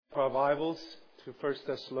our Bibles to 1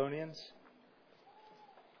 Thessalonians.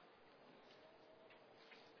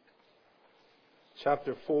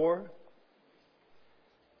 Chapter 4.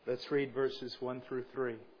 Let's read verses 1 through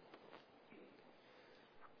 3.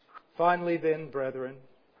 Finally then, brethren,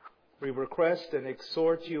 we request and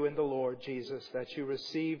exhort you in the Lord Jesus that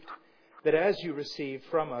as you received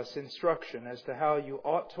from us instruction as to how you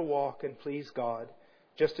ought to walk and please God,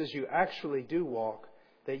 just as you actually do walk,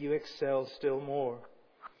 that you excel still more.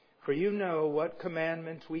 For you know what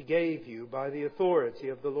commandment we gave you by the authority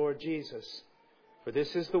of the Lord Jesus. For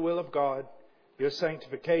this is the will of God, your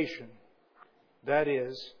sanctification. That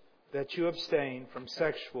is, that you abstain from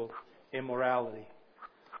sexual immorality.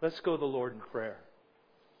 Let's go to the Lord in prayer.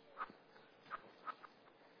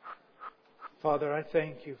 Father, I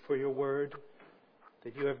thank you for your word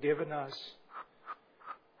that you have given us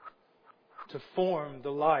to form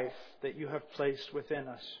the life that you have placed within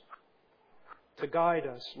us. To guide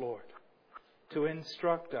us, Lord. To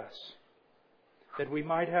instruct us. That we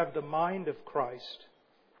might have the mind of Christ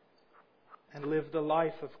and live the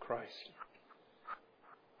life of Christ.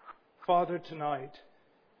 Father, tonight,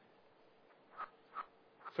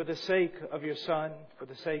 for the sake of your Son, for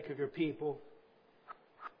the sake of your people,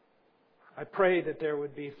 I pray that there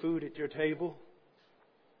would be food at your table,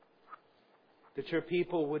 that your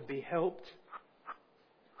people would be helped,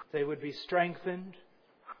 they would be strengthened,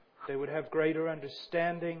 they would have greater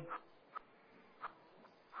understanding,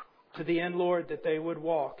 to the end, Lord, that they would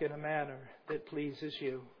walk in a manner that pleases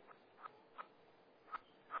you.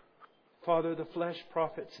 Father, the flesh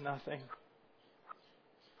profits nothing.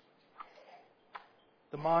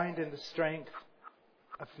 The mind and the strength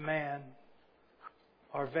of man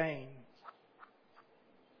are vain.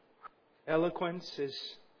 Eloquence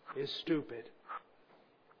is stupid.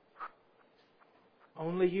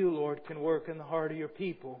 Only you, Lord, can work in the heart of your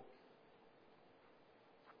people.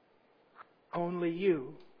 Only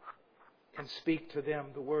you can speak to them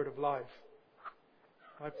the word of life.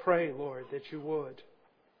 I pray, Lord, that you would.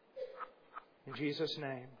 In Jesus'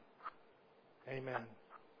 name, amen.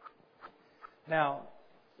 Now,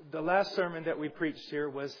 the last sermon that we preached here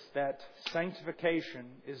was that sanctification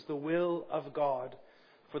is the will of God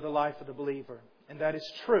for the life of the believer. And that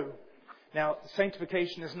is true. Now,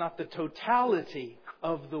 sanctification is not the totality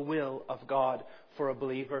of the will of God for a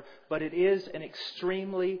believer, but it is an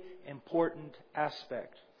extremely important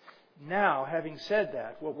aspect. Now, having said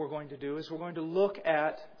that, what we're going to do is we're going to look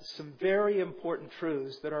at some very important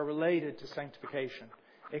truths that are related to sanctification.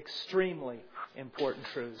 Extremely important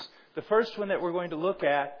truths. The first one that we're going to look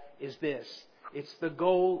at is this. It's the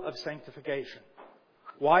goal of sanctification.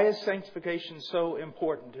 Why is sanctification so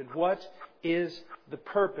important? And what is the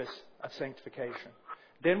purpose of sanctification?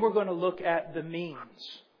 Then we're going to look at the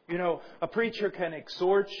means. You know, a preacher can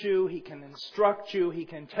exhort you, he can instruct you, he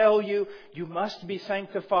can tell you, you must be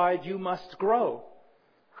sanctified, you must grow.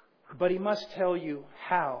 But he must tell you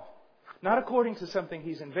how. Not according to something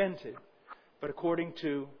he's invented, but according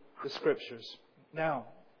to the Scriptures. Now,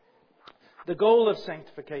 the goal of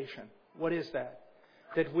sanctification, what is that?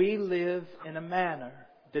 That we live in a manner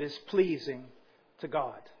that is pleasing to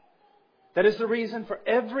God. That is the reason for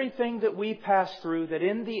everything that we pass through, that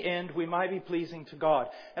in the end we might be pleasing to God.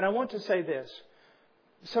 And I want to say this,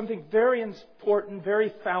 something very important,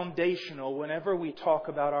 very foundational whenever we talk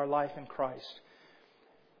about our life in Christ.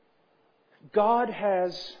 God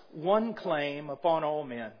has one claim upon all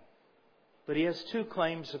men, but He has two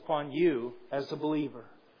claims upon you as a believer.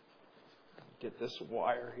 Get this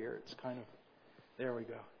wire here, it's kind of... There we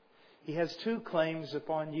go. He has two claims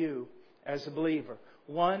upon you as a believer.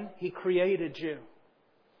 One, He created you.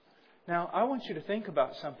 Now, I want you to think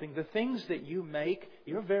about something. The things that you make,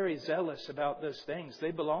 you're very zealous about those things. They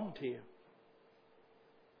belong to you.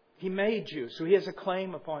 He made you, so He has a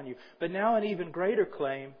claim upon you. But now an even greater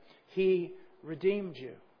claim, He redeemed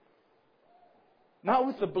you. Not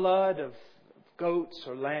with the blood of goats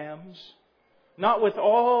or lambs. Not with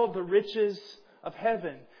all the riches of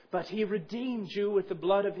heaven. But He redeemed you with the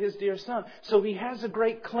blood of His dear Son. So He has a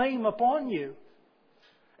great claim upon you.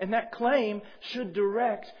 And that claim should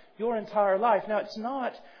direct your entire life. Now, it's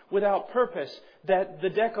not without purpose that the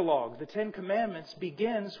Decalogue, the Ten Commandments,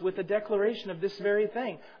 begins with a declaration of this very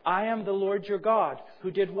thing. I am the Lord your God, who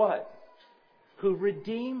did what? Who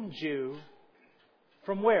redeemed you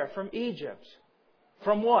from where? From Egypt.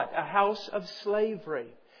 From what? A house of slavery.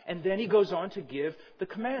 And then He goes on to give the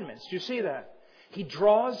commandments. Do you see that? He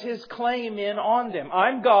draws His claim in on them.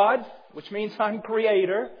 I'm God, which means I'm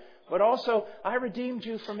Creator. But also, I redeemed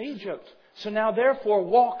you from Egypt. So now, therefore,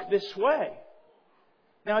 walk this way.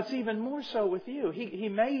 Now, it's even more so with you. He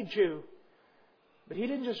made you But He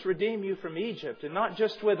didn't just redeem you from Egypt, and not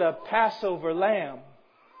just with a Passover lamb.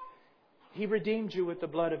 He redeemed you with the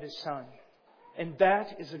blood of His Son. And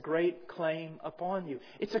that is a great claim upon you.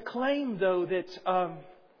 It's a claim, though, that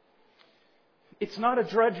it's not a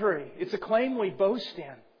drudgery. It's a claim we boast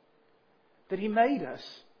in. That He made us.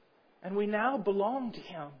 And we now belong to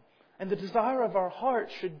Him. And the desire of our heart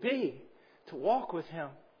should be to walk with Him.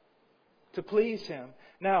 To please Him.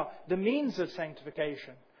 Now, the means of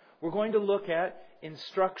sanctification. We're going to look at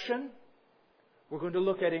instruction. We're going to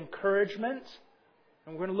look at encouragement.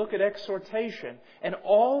 And we're going to look at exhortation. And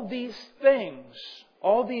all these things,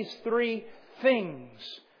 all these three things,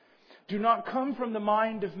 do not come from the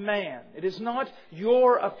mind of man. It is not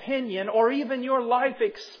your opinion or even your life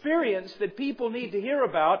experience that people need to hear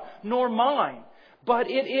about, nor mine.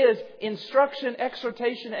 But it is instruction,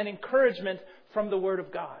 exhortation, and encouragement from the Word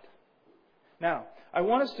of God. Now, I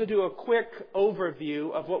want us to do a quick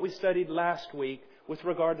overview of what we studied last week with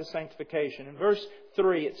regard to sanctification. In verse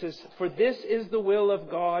 3 it says, "For this is the will of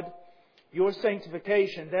God, your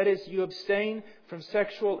sanctification, that is, you abstain from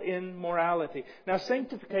sexual immorality." Now,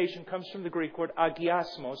 sanctification comes from the Greek word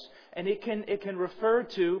agiasmos, and it can refer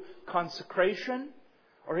to consecration,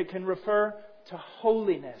 or it can refer to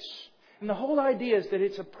holiness. And the whole idea is that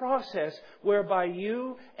it's a process whereby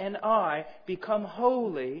you and I become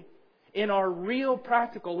holy in our real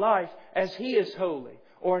practical life as He is holy.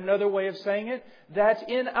 Or another way of saying it, that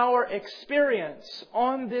in our experience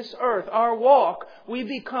on this earth, our walk, we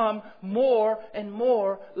become more and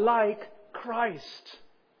more like Christ.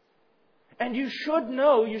 And you should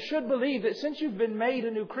know, you should believe that since you've been made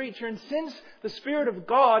a new creature and since the Spirit of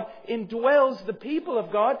God indwells the people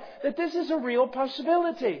of God, that this is a real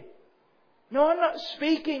possibility. No, I'm not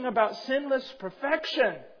speaking about sinless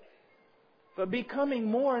perfection, but becoming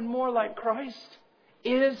more and more like Christ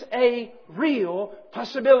is a real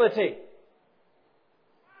possibility.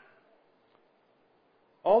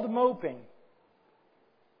 All the moping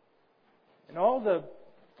and all the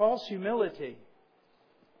false humility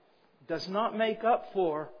does not make up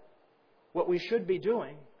for what we should be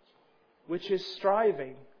doing, which is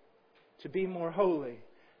striving to be more holy.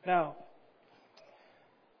 Now,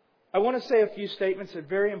 I want to say a few statements that are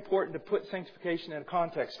very important to put sanctification in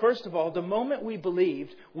context. First of all, the moment we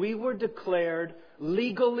believed, we were declared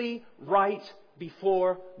legally right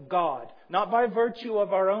before God. Not by virtue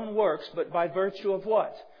of our own works, but by virtue of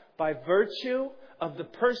what? By virtue of the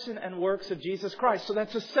person and works of Jesus Christ. So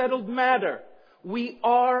that's a settled matter. We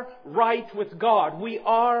are right with God. We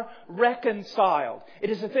are reconciled. It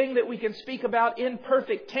is a thing that we can speak about in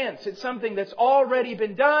perfect tense. It's something that's already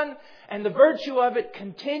been done, and the virtue of it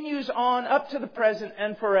continues on up to the present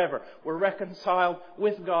and forever. We're reconciled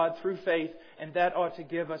with God through faith, and that ought to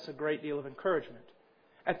give us a great deal of encouragement.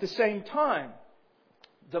 At the same time,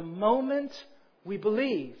 the moment we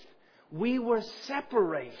believed, we were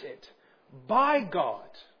separated by God,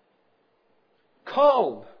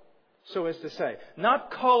 called, so as to say, not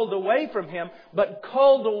called away from Him, but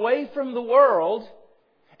called away from the world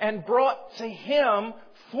and brought to Him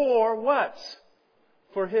for what?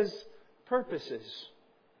 For His purposes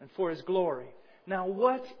and for His glory. Now,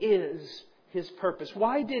 what is His purpose?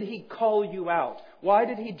 Why did He call you out? Why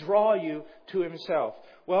did He draw you to Himself?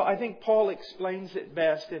 Well, I think Paul explains it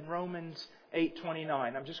best in Romans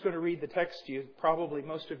 8:29. I'm just going to read the text to you. Probably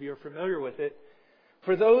most of you are familiar with it.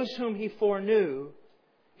 "For those whom He foreknew,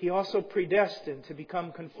 He also predestined to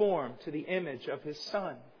become conformed to the image of His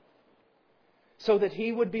Son, so that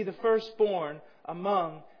He would be the firstborn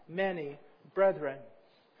among many brethren."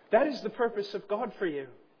 That is the purpose of God for you.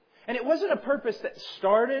 And it wasn't a purpose that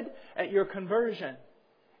started at your conversion.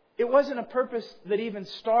 It wasn't a purpose that even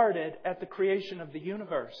started at the creation of the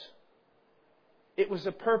universe. It was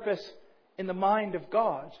a purpose in the mind of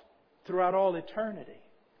God throughout all eternity.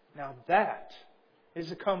 Now that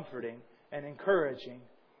is a comforting and encouraging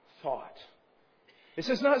thought. This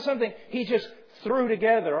is not something He just threw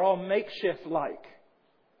together all makeshift like.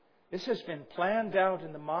 This has been planned out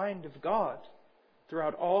in the mind of God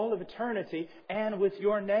throughout all of eternity, and with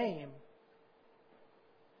your name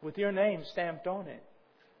stamped on it.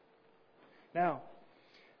 Now,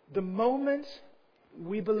 the moment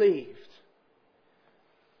we believed,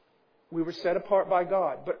 we were set apart by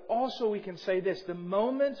God. But also we can say this: the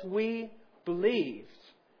moment we believed,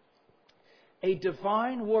 a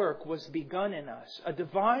divine work was begun in us. A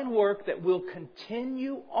divine work that will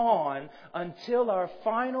continue on until our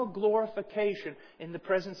final glorification in the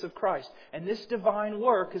presence of Christ. And this divine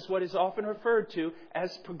work is what is often referred to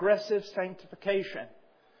as progressive sanctification.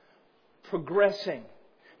 Progressing.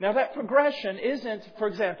 Now that progression isn't, for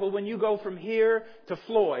example, when you go from here to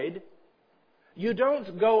Floyd, you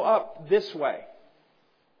don't go up this way.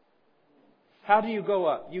 How do you go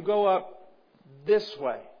up? You go up this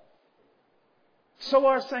way. So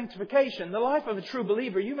our sanctification, the life of a true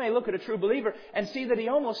believer, you may look at a true believer and see that he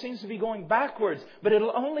almost seems to be going backwards, but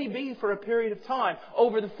it'll only be for a period of time.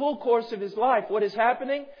 Over the full course of his life, what is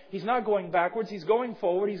happening? He's not going backwards, he's going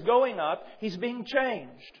forward, he's going up, he's being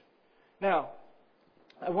changed. Now,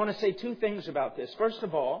 I want to say two things about this. First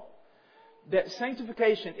of all, that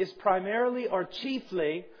sanctification is primarily or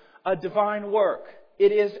chiefly a divine work.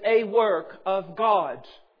 It is a work of God.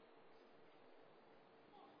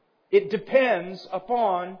 It depends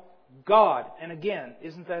upon God. And again,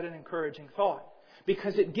 isn't that an encouraging thought?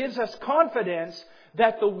 Because it gives us confidence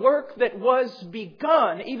that the work that was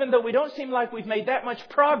begun, even though we don't seem like we've made that much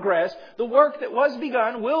progress, the work that was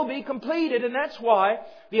begun will be completed. And that's why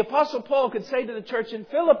the Apostle Paul could say to the church in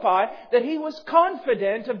Philippi that he was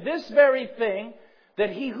confident of this very thing,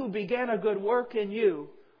 that he who began a good work in you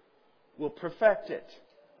will perfect it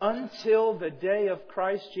until the day of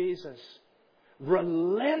Christ Jesus.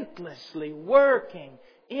 Relentlessly working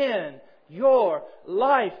in your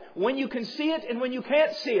life. When you can see it and when you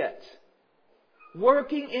can't see it.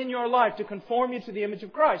 Working in your life to conform you to the image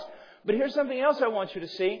of Christ. But here's something else I want you to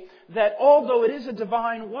see. That although it is a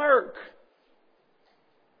divine work,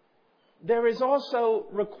 there is also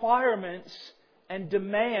requirements and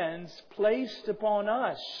demands placed upon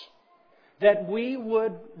us that we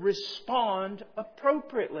would respond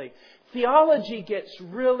appropriately. Theology gets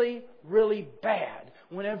really, really bad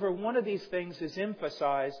whenever one of these things is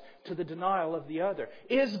emphasized to the denial of the other.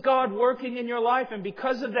 Is God working in your life? And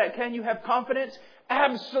because of that, can you have confidence?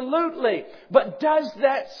 Absolutely. But does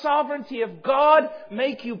that sovereignty of God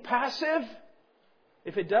make you passive?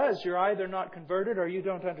 If it does, you're either not converted or you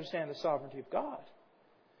don't understand the sovereignty of God.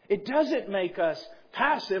 It doesn't make us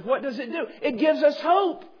passive. What does it do? It gives us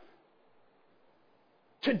hope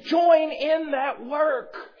to join in that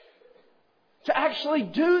work. To actually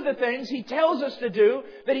do the things He tells us to do,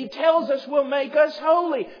 that He tells us will make us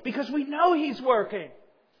holy, because we know He's working.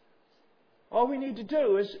 All we need to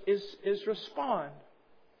do is respond.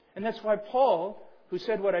 And that's why Paul, who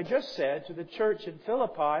said what I just said to the church in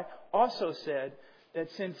Philippi, also said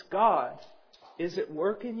that since God is at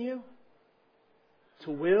work in you,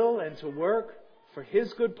 to will and to work for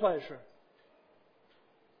His good pleasure,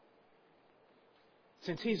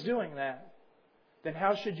 since He's doing that, then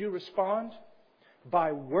how should you respond?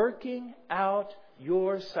 By working out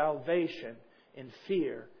your salvation in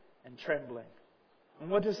fear and trembling.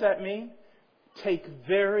 And what does that mean? Take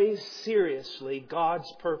very seriously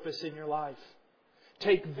God's purpose in your life.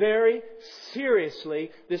 Take very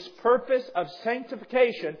seriously this purpose of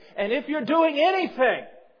sanctification. And if you're doing anything,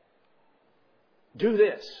 do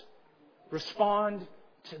this. Respond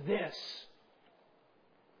to this.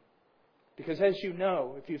 Because as you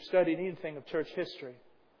know, if you've studied anything of church history,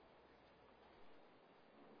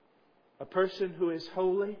 a person who is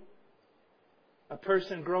holy, a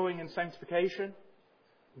person growing in sanctification,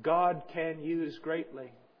 God can use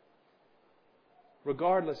greatly,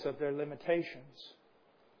 regardless of their limitations.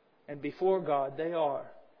 And before God, they are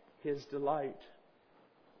His delight.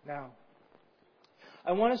 Now,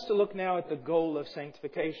 I want us to look now at the goal of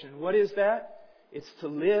sanctification. What is that? It's to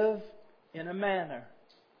live in a manner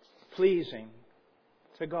pleasing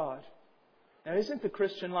to God. Now, isn't the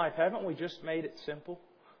Christian life, haven't we just made it simple?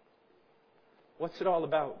 What's it all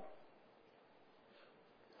about?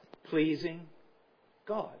 Pleasing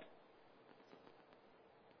God.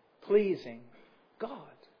 Pleasing God.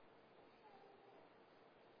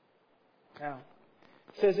 Now,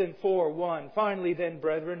 it says in 4:1, finally then,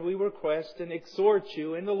 brethren, we request and exhort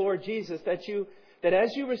you in the Lord Jesus that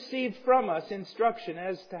as you received from us instruction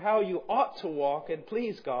as to how you ought to walk and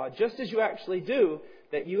please God, just as you actually do,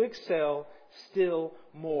 that you excel still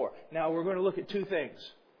more. Now, we're going to look at two things.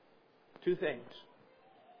 Two things.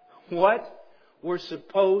 What we're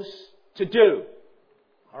supposed to do.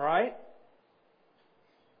 All right?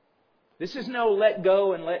 This is no let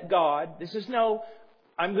go and let God. This is no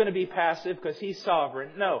I'm going to be passive because He's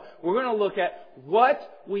sovereign. No, we're going to look at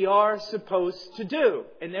what we are supposed to do.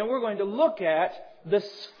 And then we're going to look at the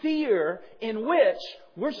sphere in which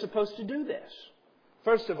we're supposed to do this.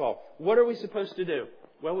 First of all, what are we supposed to do?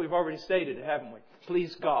 Well, we've already stated it, haven't we?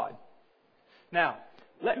 Please God. Now,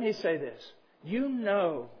 let me say this. You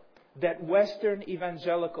know that Western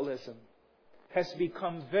evangelicalism has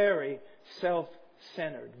become very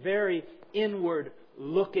self-centered, very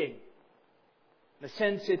inward-looking. In a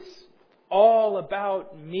sense, it's all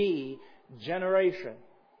about me generation.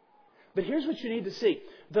 But here's what you need to see.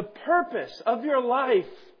 The purpose of your life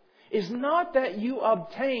is not that you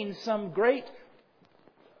obtain some great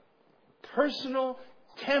personal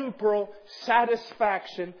temporal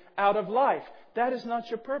satisfaction out of life. That is not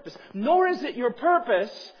your purpose. Nor is it your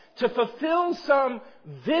purpose to fulfill some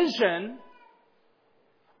vision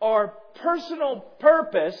or personal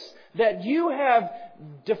purpose that you have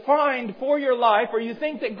defined for your life, or you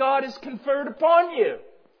think that God has conferred upon you.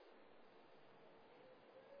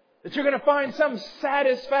 That you're going to find some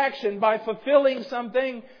satisfaction by fulfilling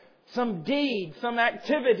something, some deed, some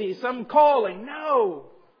activity, some calling. No.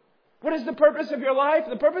 What is the purpose of your life?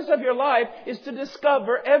 The purpose of your life is to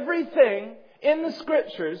discover everything in the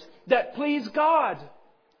Scriptures that please God.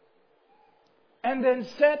 And then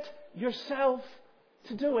set yourself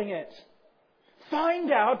to doing it.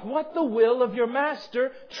 Find out what the will of your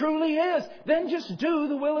Master truly is. Then just do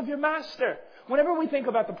the will of your Master. Whenever we think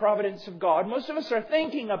about the providence of God, most of us are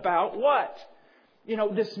thinking about what?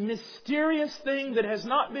 This mysterious thing that has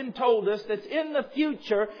not been told us, that's in the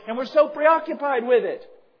future, and we're so preoccupied with it.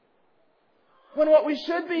 When what we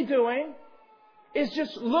should be doing is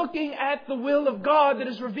just looking at the will of God that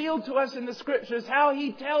is revealed to us in the Scriptures, how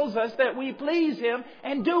He tells us that we please Him,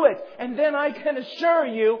 and do it. And then I can assure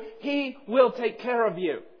you, He will take care of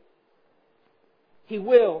you. He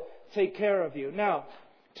will take care of you. Now,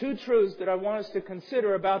 2 truths that I want us to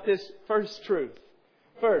consider about this first truth.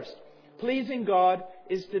 First, pleasing God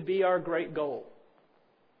is to be our great goal.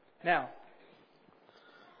 Now,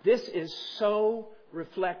 this is so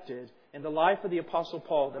reflected in the life of the Apostle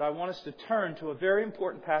Paul that I want us to turn to a very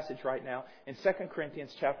important passage right now in 2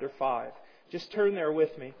 Corinthians chapter 5. Just turn there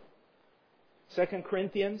with me. 2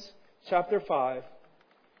 Corinthians chapter 5,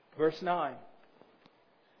 verse 9.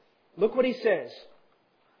 Look what he says.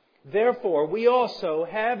 Therefore, we also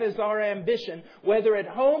have as our ambition, whether at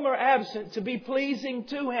home or absent, to be pleasing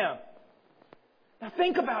to Him. Now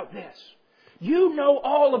think about this. You know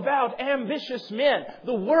all about ambitious men.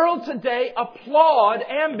 The world today applaud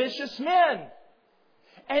ambitious men.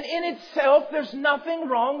 And in itself, there's nothing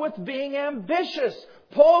wrong with being ambitious.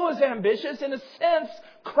 Paul was ambitious. In a sense,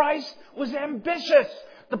 Christ was ambitious.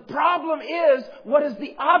 The problem is, what is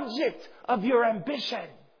the object of your ambition?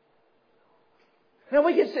 Now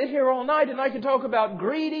we can sit here all night and I can talk about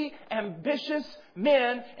greedy, ambitious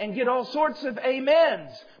men and get all sorts of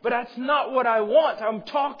amens. But that's not what I want. I'm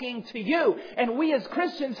talking to you. And we as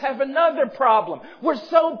Christians have another problem. We're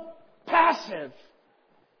so passive.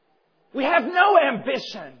 We have no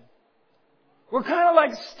ambition. We're kind of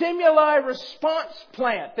like stimuli response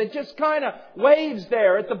plant that just kind of waves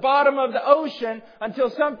there at the bottom of the ocean until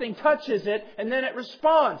something touches it and then it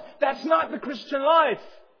responds. That's not the Christian life.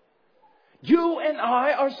 You and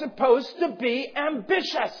I are supposed to be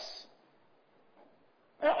ambitious.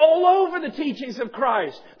 All over the teachings of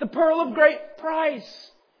Christ. The pearl of great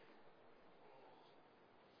price.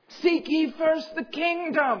 Seek ye first the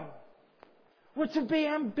kingdom. We're to be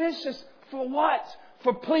ambitious. For what?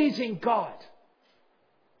 For pleasing God.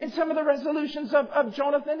 In some of the resolutions of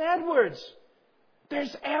Jonathan Edwards,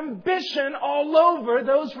 there's ambition all over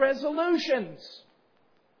those resolutions.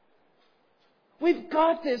 We've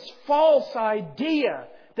got this false idea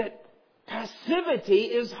that passivity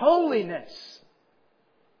is holiness.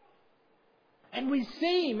 And we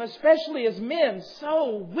seem, especially as men,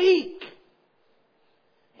 so weak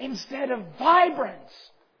instead of vibrant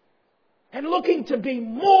and looking to be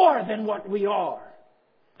more than what we are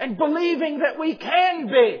and believing that we can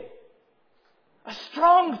be. A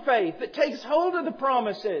strong faith that takes hold of the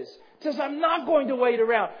promises. Says, I'm not going to wait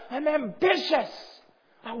around. I'm ambitious.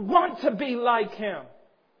 I want to be like Him.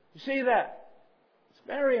 You see that? It's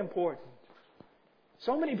very important.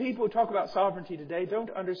 So many people who talk about sovereignty today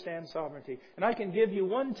don't understand sovereignty. And I can give you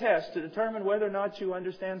one test to determine whether or not you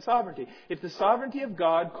understand sovereignty. If the sovereignty of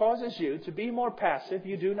God causes you to be more passive,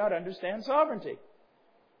 you do not understand sovereignty.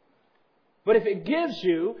 But if it gives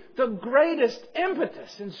you the greatest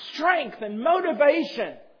impetus and strength and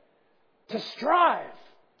motivation to strive,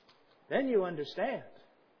 then you understand.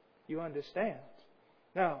 You understand.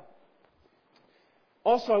 Now,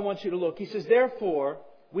 also I want you to look. He says, therefore,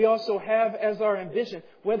 we also have as our ambition,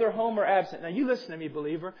 whether home or absent. Now you listen to me,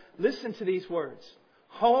 believer. Listen to these words.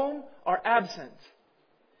 Home or absent.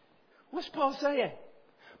 What's Paul saying?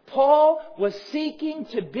 Paul was seeking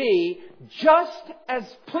to be just as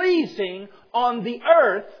pleasing on the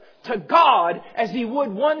earth to God as he would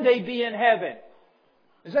one day be in heaven.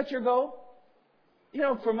 Is that your goal?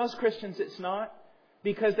 For most Christians it's not.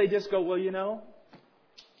 Because they just go,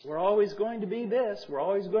 we're always going to be this. We're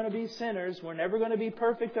always going to be sinners. We're never going to be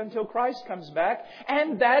perfect until Christ comes back.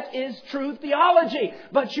 And that is true theology.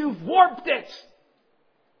 But you've warped it.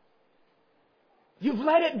 You've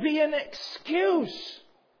let it be an excuse.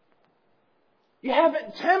 You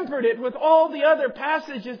haven't tempered it with all the other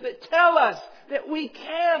passages that tell us that we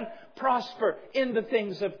can prosper in the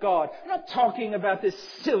things of God. I'm not talking about this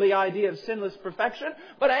silly idea of sinless perfection,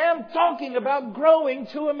 but I am talking about growing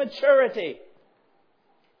to a maturity.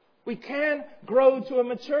 We can grow to a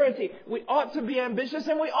maturity. We ought to be ambitious,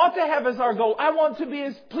 and we ought to have as our goal, I want to be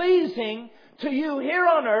as pleasing to you here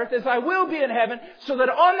on earth as I will be in heaven, so that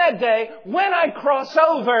on that day, when I cross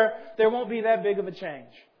over, there won't be that big of a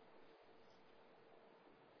change.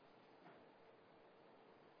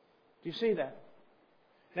 Do you see that?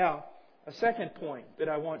 Now, a second point that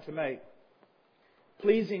I want to make.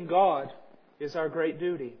 Pleasing God is our great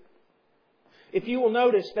duty. If you will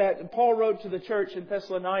notice that Paul wrote to the church in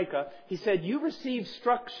Thessalonica, he said, you received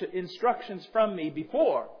instructions from me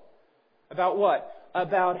before. About what?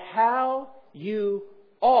 About how you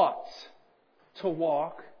ought to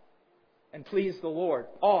walk and please the Lord.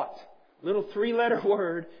 Ought. Little 3-letter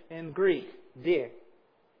word in Greek. De.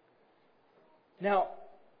 Now,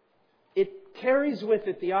 it carries with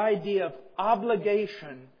it the idea of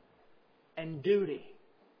obligation and duty.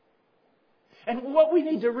 And what we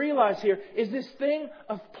need to realize here is this thing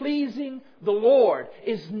of pleasing the Lord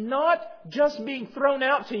is not just being thrown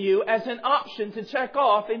out to you as an option to check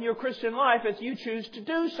off in your Christian life as you choose to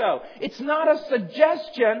do so. It's not a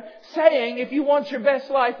suggestion saying if you want your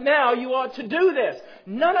best life now, you ought to do this.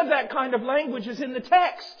 None of that kind of language is in the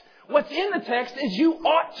text. What's in the text is you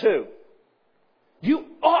ought to. You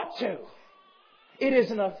ought to. It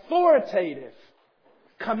is an authoritative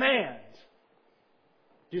command.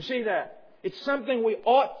 Do you see that? It's something we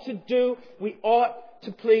ought to do. We ought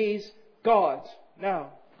to please God.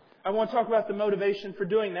 Now, I want to talk about the motivation for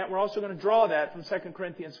doing that. We're also going to draw that from 2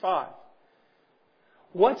 Corinthians 5.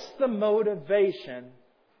 What's the motivation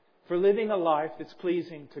for living a life that's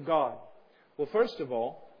pleasing to God? Well, first of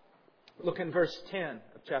all, look in verse 10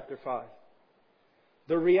 of chapter 5.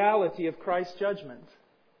 The reality of Christ's judgment.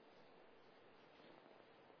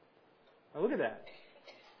 Now look at that.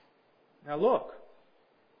 Now look.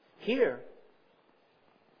 Here,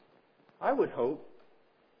 I would hope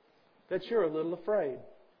that you're a little afraid.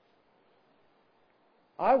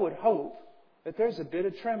 I would hope that there's a bit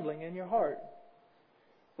of trembling in your heart.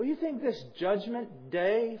 Well, you think this judgment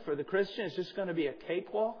day for the Christian is just going to be a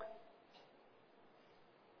cakewalk?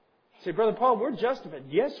 Say, Brother Paul, we're justified.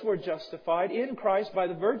 Yes, we're justified in Christ by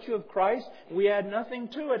the virtue of Christ. We add nothing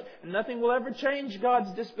to it. And nothing will ever change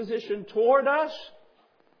God's disposition toward us.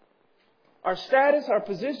 Our status, our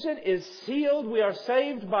position is sealed. We are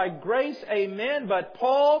saved by grace. Amen. But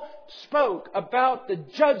Paul spoke about the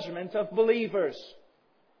judgment of believers.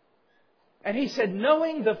 And he said,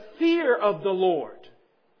 knowing the fear of the Lord.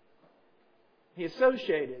 He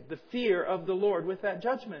associated the fear of the Lord with that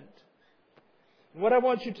judgment. What I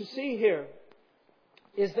want you to see here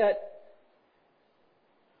is that,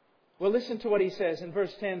 well, listen to what he says in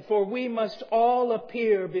verse 10. For we must all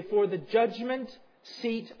appear before the judgment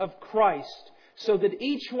seat of Christ, so that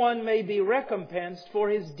each one may be recompensed for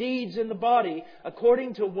his deeds in the body,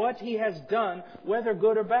 according to what he has done, whether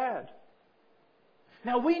good or bad.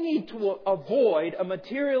 Now we need to avoid a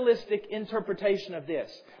materialistic interpretation of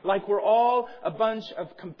this. Like we're all a bunch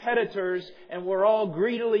of competitors and we're all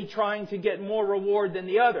greedily trying to get more reward than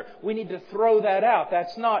the other. We need to throw that out.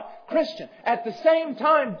 That's not Christian. At the same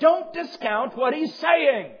time, don't discount what he's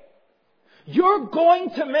saying. You're going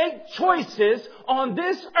to make choices on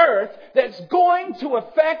this earth that's going to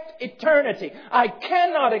affect eternity. I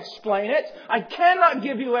cannot explain it. I cannot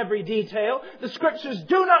give you every detail. The Scriptures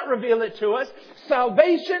do not reveal it to us.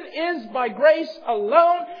 Salvation is by grace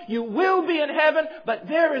alone. You will be in heaven, but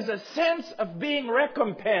there is a sense of being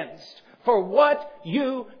recompensed for what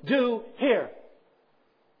you do here.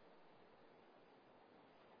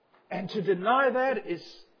 And to deny that is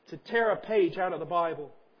to tear a page out of the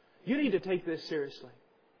Bible. You need to take this seriously.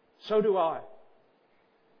 So do I.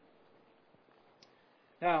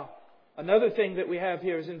 Now, another thing that we have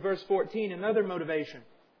here is in verse 14, another motivation.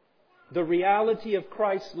 The reality of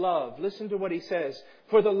Christ's love. Listen to what he says.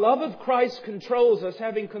 For the love of Christ controls us,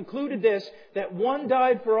 having concluded this, that one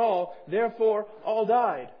died for all, therefore all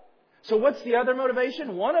died. So what's the other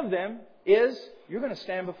motivation? One of them is you're going to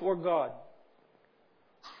stand before God.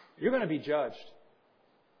 You're going to be judged.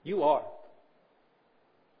 You are.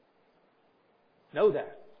 Know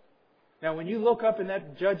that. Now, when you look up in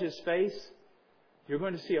that judge's face, you're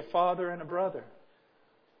going to see a father and a brother.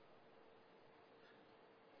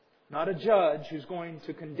 Not a judge who's going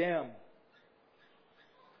to condemn,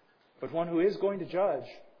 but one who is going to judge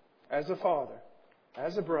as a father,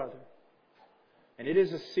 as a brother. And it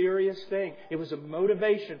is a serious thing. It was a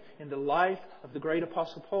motivation in the life of the great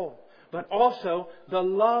Apostle Paul. But also the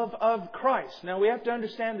love of Christ. Now, we have to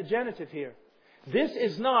understand the genitive here. This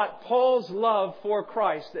is not Paul's love for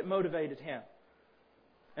Christ that motivated him.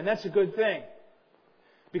 And that's a good thing.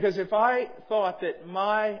 Because if I thought that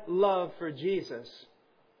my love for Jesus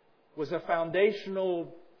was a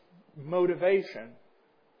foundational motivation,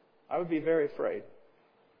 I would be very afraid.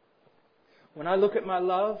 When I look at my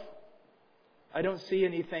love, I don't see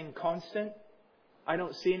anything constant. I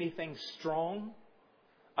don't see anything strong.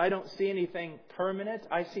 I don't see anything permanent.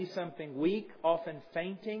 I see something weak, often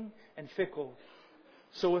fainting and fickle.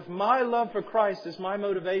 So if my love for Christ is my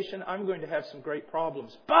motivation, I'm going to have some great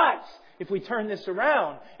problems. But if we turn this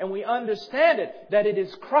around and we understand it, that it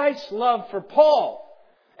is Christ's love for Paul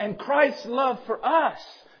and Christ's love for us,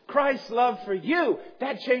 Christ's love for you,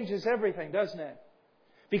 that changes everything, doesn't it?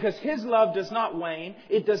 Because His love does not wane,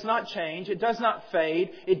 it does not change, it does not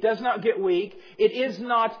fade, it does not get weak, it is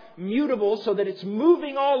not mutable so that it's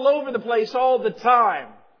moving all over the place all the time.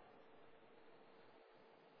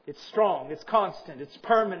 It's strong, it's constant, it's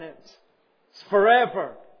permanent, it's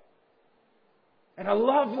forever. And a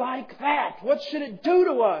love like that, what should it do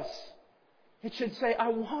to us? It should say, I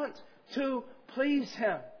want to please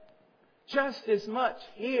Him just as much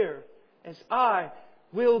here as I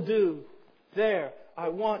will do there. I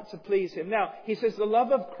want to please Him. Now, he says the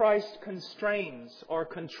love of Christ constrains or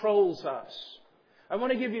controls us. I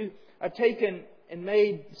want to give you, I've taken and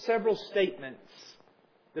made several statements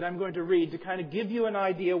that I'm going to read to kind of give you an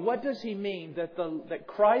idea. What does he mean that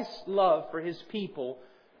Christ's love for His people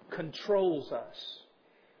controls us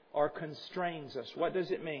or constrains us? What does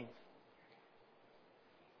it mean?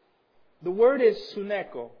 The word is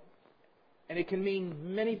suneko, and it can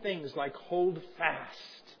mean many things like hold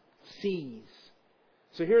fast, seize.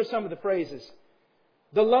 So here are some of the phrases.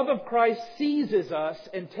 The love of Christ seizes us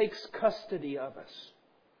and takes custody of us.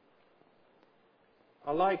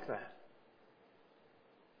 I like that.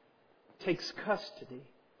 Takes custody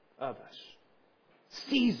of us.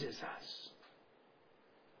 Seizes us.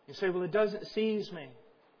 You say, well, it doesn't seize me.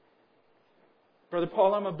 Brother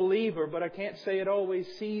Paul, I'm a believer, but I can't say it always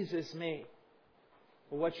seizes me.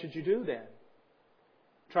 Well, what should you do then?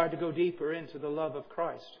 Try to go deeper into the love of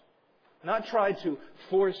Christ. Not try to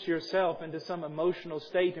force yourself into some emotional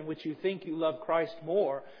state in which you think you love Christ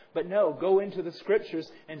more. But no, go into the Scriptures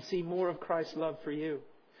and see more of Christ's love for you.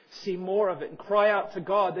 See more of it and cry out to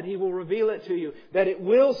God that He will reveal it to you. That it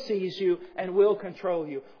will seize you and will control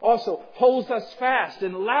you. Also, holds us fast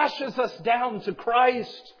and lashes us down to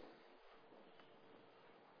Christ.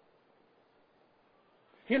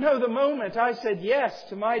 You know, the moment I said yes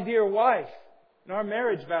to my dear wife in our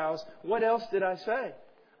marriage vows, what else did I say?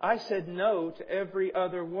 I said no to every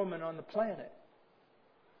other woman on the planet.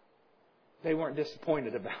 They weren't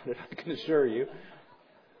disappointed about it, I can assure you.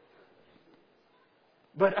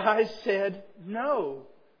 But I said no.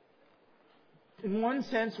 In one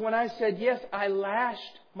sense, when I said yes, I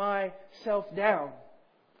lashed myself down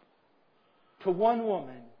to one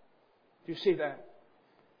woman. Do you see that?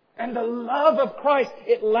 And the love of Christ,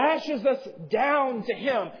 it lashes us down to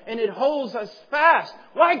Him and it holds us fast.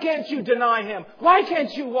 Why can't you deny Him? Why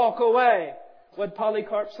can't you walk away? What did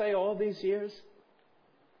Polycarp say all these years?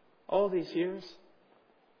 All these years.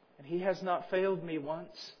 And He has not failed me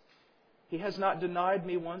once. He has not denied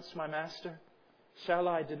me once, my Master. Shall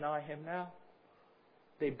I deny Him now?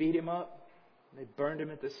 They beat Him up. They burned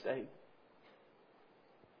Him at the stake.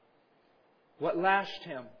 What lashed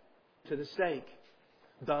Him to the stake?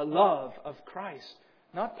 The love of Christ.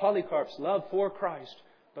 Not Polycarp's love for Christ,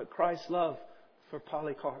 but Christ's love for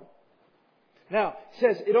Polycarp. Now, it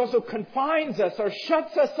says it also confines us or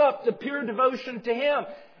shuts us up to pure devotion to Him.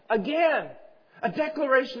 Again, a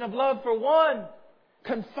declaration of love for one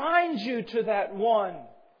confines you to that one.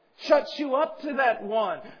 Shuts you up to that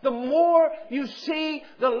one. The more you see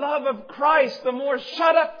the love of Christ, the more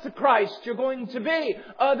shut up to Christ you're going to be.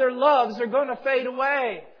 Other loves are going to fade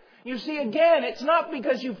away. You see, again, it's not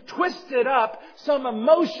because you've twisted up some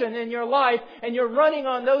emotion in your life and you're running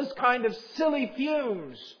on those kind of silly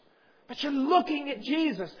fumes. But you're looking at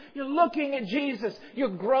Jesus. You're looking at Jesus. You're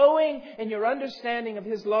growing in your understanding of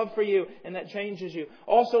His love for you, and that changes you.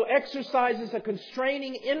 Also exercises a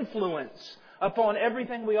constraining influence upon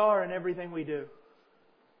everything we are and everything we do.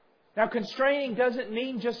 Now, constraining doesn't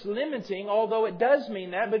mean just limiting, although it does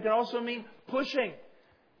mean that, but it can also mean pushing.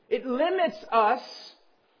 It limits us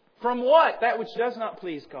from what? That which does not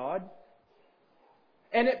please God.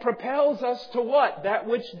 And it propels us to what? That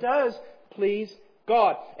which does please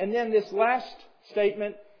God. And then this last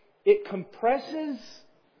statement, it compresses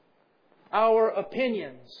our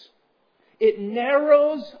opinions. It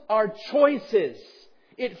narrows our choices.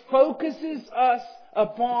 It focuses us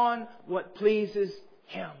upon what pleases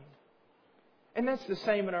Him. And that's the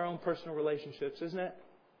same in our own personal relationships, isn't it?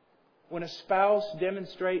 When a spouse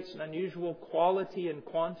demonstrates an unusual quality and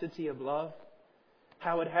quantity of love,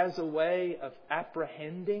 how it has a way of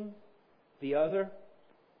apprehending the other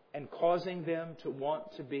and causing them to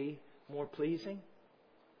want to be more pleasing.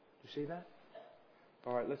 Do you see that?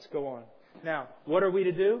 All right, let's go on. Now, what are we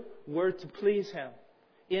to do? We're to please Him.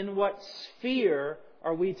 In what sphere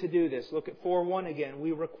are we to do this? Look at 4:1 again.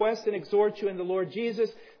 We request and exhort you in the Lord Jesus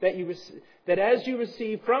that as you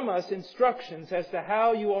receive from us instructions as to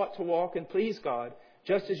how you ought to walk and please God,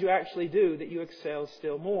 just as you actually do, that you excel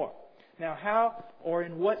still more. Now, how or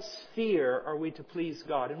in what sphere are we to please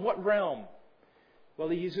God? In what realm? Well,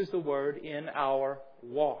 he uses the word in our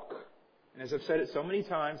walk. And as I've said it so many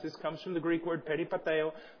times, this comes from the Greek word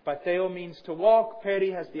peripateo. Pateo means to walk. Peri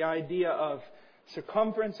has the idea of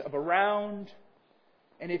circumference, of around.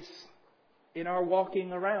 And it's in our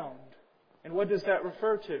walking around. And what does that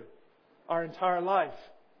refer to? Our entire life.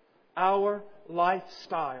 Our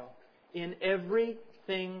lifestyle. In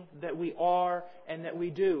everything that we are and that we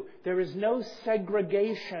do. There is no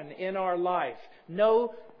segregation in our life.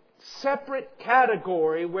 No separate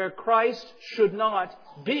category where Christ should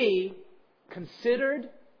not be considered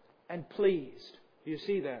and pleased. Do you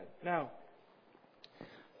see that? Now,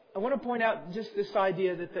 I want to point out just this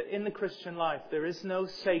idea that in the Christian life there is no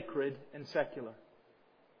sacred and secular.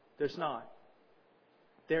 There's not.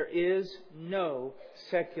 There is no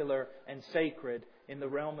secular and sacred in the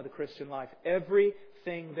realm of the Christian life.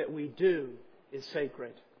 Everything that we do is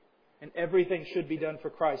sacred. And everything should be done for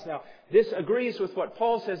Christ. Now, this agrees with what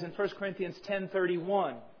Paul says in 1 Corinthians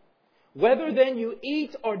 10:31. Whether then you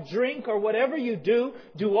eat or drink or whatever you do,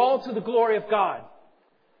 do all to the glory of God.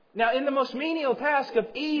 Now, in the most menial task of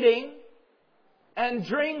eating and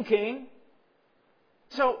drinking,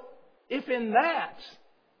 so if in that,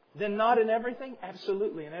 then not in everything?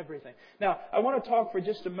 Absolutely in everything. Now, I want to talk for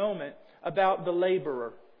just a moment about the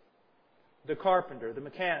laborer, the carpenter, the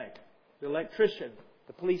mechanic, the electrician,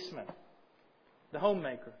 the policeman, the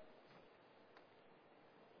homemaker.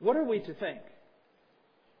 What are we to think?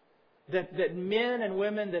 That men and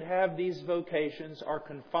women that have these vocations are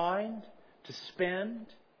confined to spend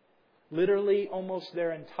literally almost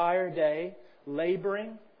their entire day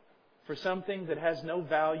laboring for something that has no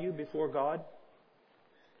value before God?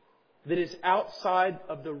 That is outside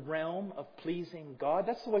of the realm of pleasing God?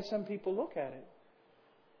 That's the way some people look at it.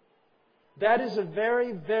 That is a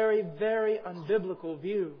very, very, very unbiblical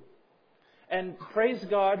view. And praise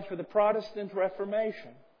God for the Protestant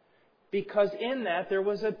Reformation. Because in that there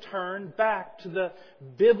was a turn back to the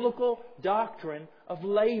biblical doctrine of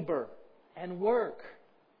labor and work.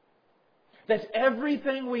 That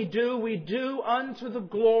everything we do unto the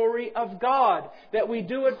glory of God. That we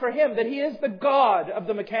do it for Him. That He is the God of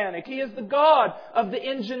the mechanic. He is the God of the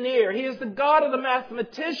engineer. He is the God of the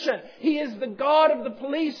mathematician. He is the God of the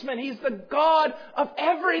policeman. He's the God of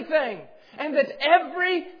everything. And that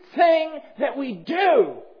everything that we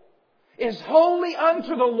do is holy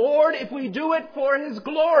unto the Lord if we do it for His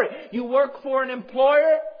glory. You work for an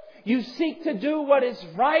employer. You seek to do what is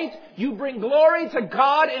right. You bring glory to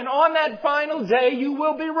God. And on that final day, you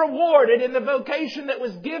will be rewarded in the vocation that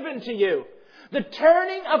was given to you. The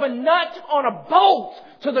turning of a nut on a bolt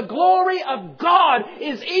to the glory of God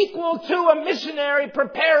is equal to a missionary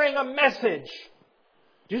preparing a message.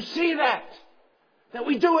 Do you see that? That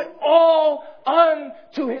we do it all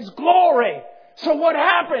unto His glory. So what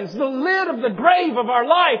happens? The lid of the grave of our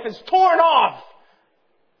life is torn off.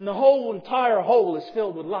 And the whole entire hole is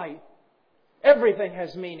filled with light. Everything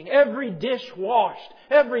has meaning. Every dish washed.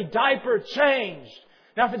 Every diaper changed.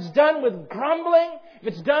 Now if it's done with grumbling, if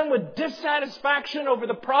it's done with dissatisfaction over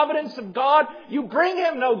the providence of God, you bring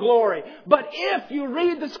Him no glory. But if you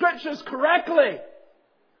read the Scriptures correctly,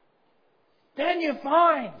 then you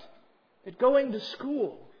find that going to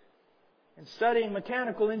school and studying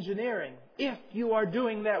mechanical engineering, if you are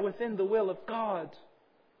doing that within the will of God,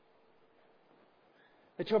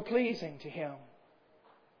 that you're pleasing to Him.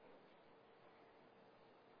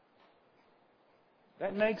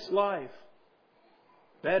 That makes life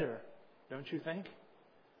better, don't you think?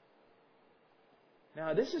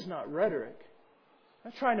 Now, this is not rhetoric.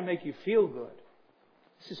 I'm not trying to make you feel good.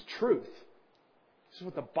 This is truth. This is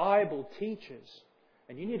what the Bible teaches.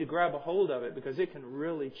 And you need to grab a hold of it because it can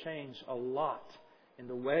really change a lot in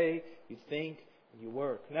the way you think and you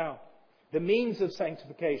work. Now, the means of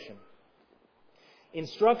sanctification.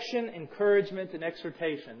 Instruction, encouragement, and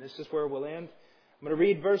exhortation. This is where we'll end. I'm going to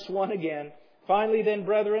read verse 1 again. Finally then,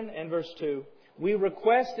 brethren, and verse 2. We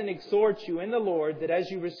request and exhort you in the Lord that as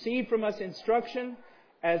you receive from us instruction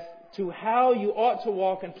as to how you ought to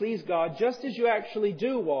walk and please God, just as you actually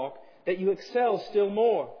do walk, that you excel still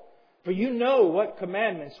more. For you know what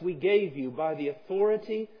commandments we gave you by the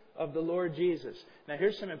authority of the Lord Jesus. Now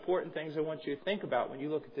here's some important things I want you to think about when you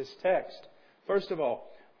look at this text. First of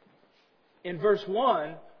all, in verse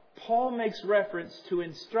 1, Paul makes reference to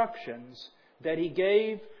instructions that he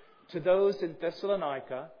gave to those in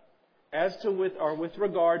Thessalonica with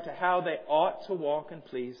regard to how they ought to walk and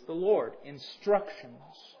please the Lord. Instructions.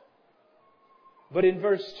 But in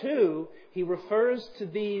verse 2, he refers to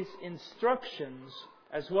these instructions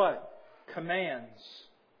as what? Commands.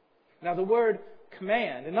 Now the word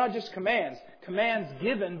command, and not just commands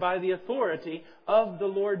given by the authority of the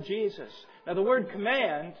Lord Jesus. Now the word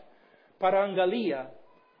command, parangalia,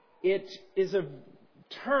 it is a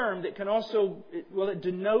term that can also, it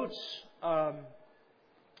denotes,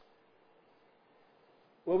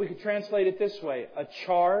 we could translate it this way, a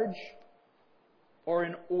charge or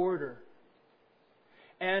an order.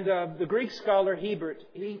 And the Greek scholar Hebert,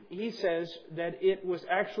 he says that it was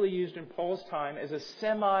actually used in Paul's time as a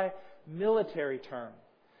semi-military term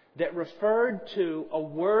that referred to a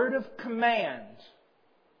word of command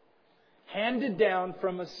handed down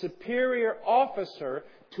from a superior officer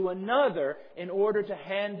to another in order to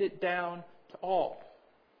hand it down to all.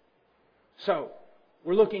 So,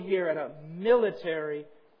 we're looking here at a military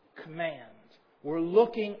command. We're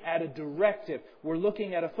looking at a directive. We're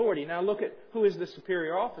looking at authority. Now look at who is the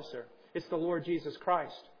superior officer. It's the Lord Jesus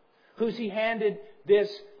Christ. Who's He handed this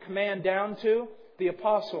command down to? The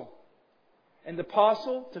apostle. And the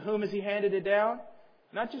apostle, to whom has He handed it down?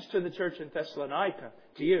 Not just to the church in Thessalonica.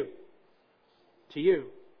 To you. To you.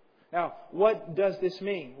 Now, what does this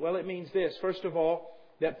mean? Well, it means this. First of all,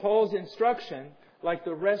 that Paul's instruction, like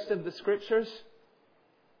the rest of the Scriptures,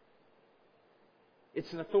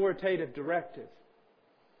 it's an authoritative directive.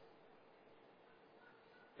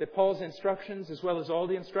 That Paul's instructions, as well as all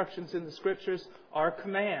the instructions in the Scriptures, are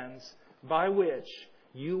commands by which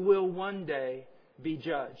you will one day be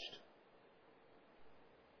judged.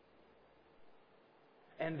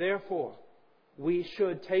 And therefore, we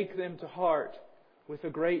should take them to heart with a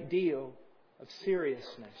great deal of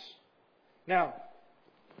seriousness. Now,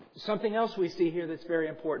 something else we see here that's very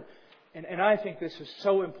important. And I think this is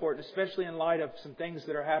so important, especially in light of some things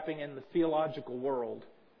that are happening in the theological world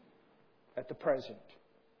at the present.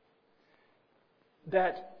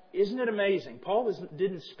 That, isn't it amazing? Paul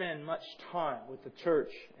didn't spend much time with the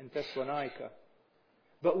church in Thessalonica.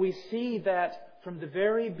 But we see that from the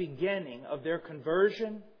very beginning of their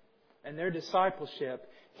conversion and their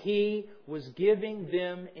discipleship, he was giving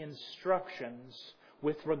them instructions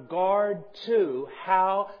with regard to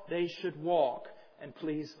how they should walk and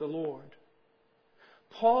please the Lord.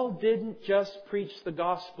 Paul didn't just preach the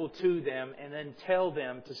gospel to them and then tell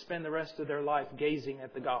them to spend the rest of their life gazing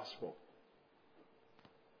at the gospel.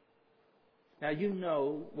 Now you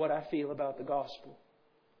know what I feel about the gospel.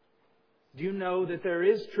 Do you know that there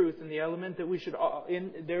is truth in the element that we should,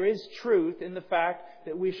 there is truth in the fact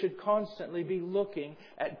that we should constantly be looking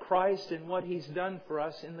at Christ and what He's done for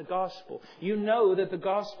us in the gospel? You know that the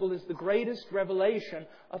gospel is the greatest revelation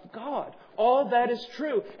of God. All that is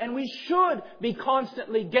true. And we should be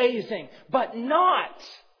constantly gazing, but not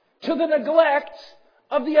to the neglect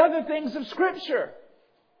of the other things of Scripture.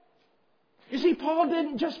 You see, Paul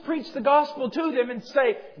didn't just preach the gospel to them and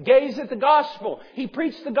say, gaze at the gospel. He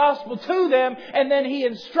preached the gospel to them and then he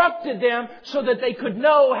instructed them so that they could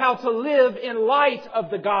know how to live in light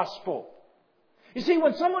of the gospel. You see,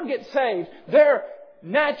 when someone gets saved, their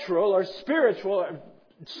natural or spiritual or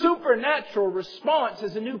supernatural response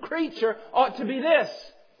as a new creature ought to be this: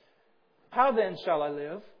 how then shall I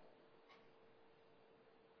live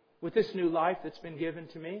with this new life that's been given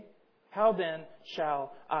to me? How then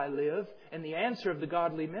shall I live? And the answer of the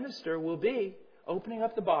godly minister will be opening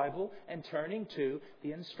up the Bible and turning to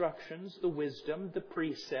the instructions, the wisdom, the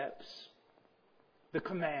precepts, the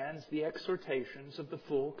commands, the exhortations of the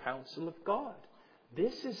full counsel of God.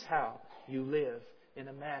 This is how you live in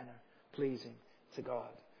a manner pleasing to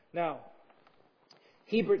God. Now,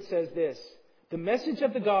 Hebert says this: the message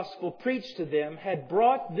of the gospel preached to them had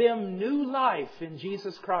brought them new life in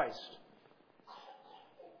Jesus Christ.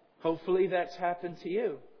 Hopefully that's happened to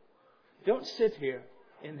you. Don't sit here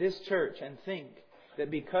in this church and think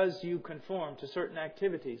that because you conform to certain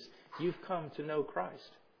activities, you've come to know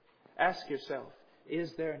Christ. Ask yourself,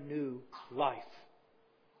 is there new life?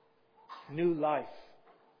 New life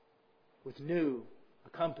with new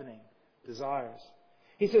accompanying desires.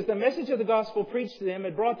 He says the message of the gospel preached to them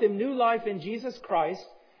had brought them new life in Jesus Christ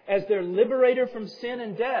as their liberator from sin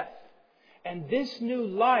and death. And this new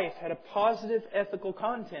life had a positive ethical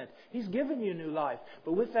content. He's given you new life.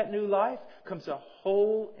 But with that new life comes a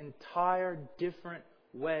whole entire different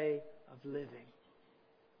way of living.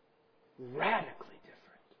 Radically different.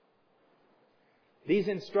 These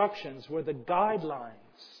instructions were the guidelines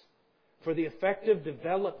for the effective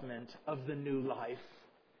development of the new life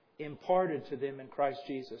imparted to them in Christ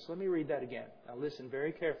Jesus. Let me read that again. Now listen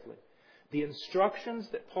very carefully. The instructions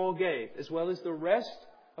that Paul gave, as well as the rest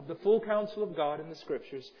of the full counsel of God in the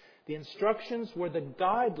Scriptures, the instructions were the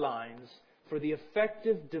guidelines for the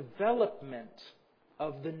effective development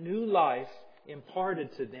of the new life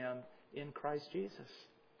imparted to them in Christ Jesus.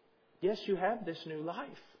 Yes, you have this new life,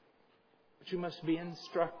 but you must be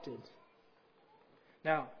instructed.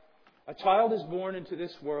 Now, a child is born into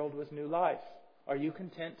this world with new life. Are you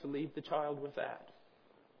content to leave the child with that?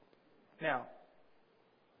 Now,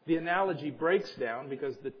 the analogy breaks down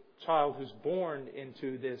because the child who's born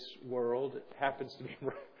into this world happens to be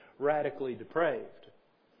radically depraved.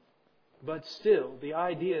 But still, the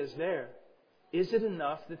idea is there. Is it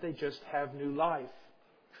enough that they just have new life?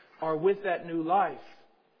 Or with that new life,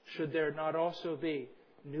 should there not also be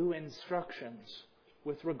new instructions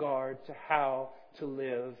with regard to how to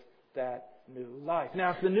live that new life?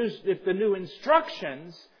 Now, if the new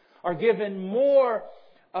instructions are given more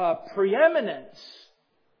preeminence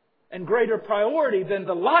and greater priority than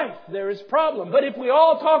the life, there is problem. But if we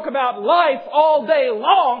all talk about life all day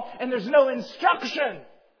long and there's no instruction,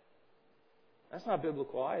 that's not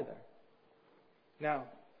biblical either. Now,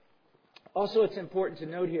 also it's important to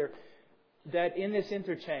note here that in this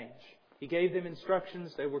interchange, he gave them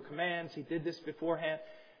instructions, they were commands, he did this beforehand.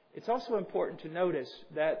 It's also important to notice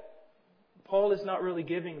that Paul is not really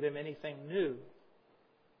giving them anything new.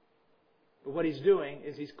 But what he's doing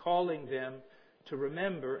is he's calling them to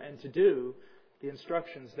remember and to do the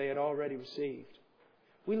instructions they had already received.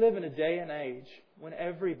 We live in a day and age when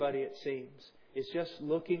everybody, it seems, is just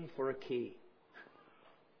looking for a key.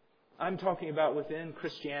 I'm talking about within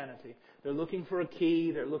Christianity. They're looking for a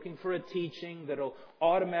key, they're looking for a teaching that will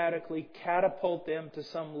automatically catapult them to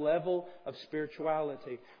some level of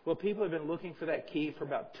spirituality. Well, people have been looking for that key for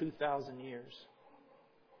about 2,000 years.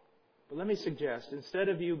 But let me suggest, instead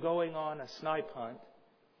of you going on a snipe hunt,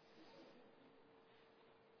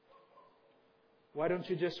 why don't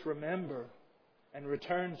you just remember and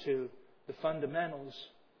return to the fundamentals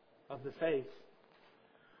of the faith?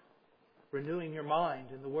 Renewing your mind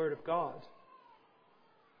in the Word of God.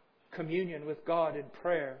 Communion with God in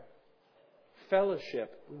prayer.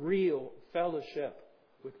 Fellowship, real fellowship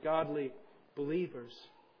with godly believers.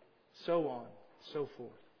 So on, so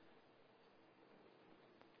forth.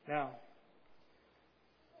 Now,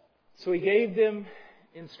 so he gave them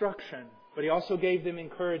instruction, but he also gave them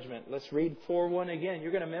encouragement. Let's read 4:1 again.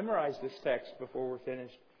 You're going to memorize this text before we're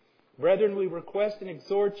finished. Brethren, we request and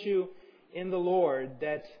exhort you in the Lord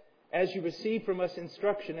that as you receive from us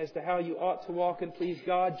instruction as to how you ought to walk and please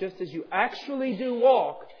God, just as you actually do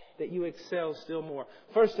walk, that you excel still more.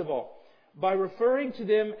 First of all, by referring to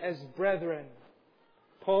them as brethren,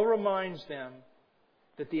 Paul reminds them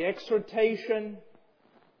that the exhortation,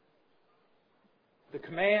 the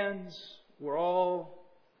commands were all,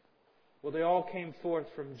 they all came forth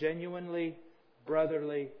from genuine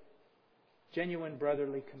brotherly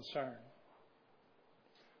concern.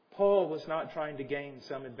 Paul was not trying to gain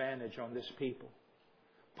some advantage on this people.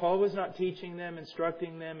 Paul was not teaching them,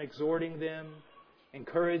 instructing them, exhorting them,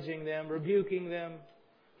 encouraging them, rebuking them.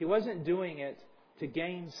 He wasn't doing it to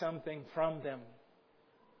gain something from them.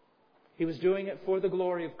 He was doing it for the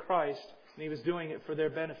glory of Christ, and he was doing it for their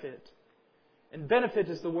benefit. And benefit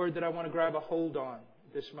is the word that I want to grab a hold on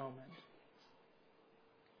this moment.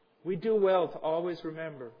 We do well to always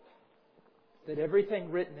remember that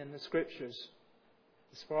everything written in the Scriptures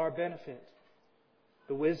is for our benefit.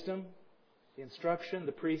 The wisdom, the instruction,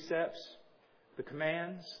 the precepts, the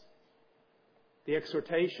commands, the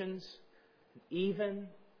exhortations, even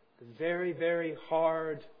the very, very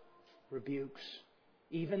hard rebukes,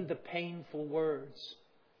 even the painful words,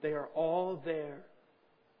 they are all there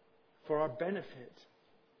for our benefit,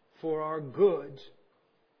 for our good.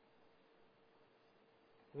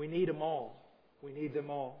 We need them all. We need them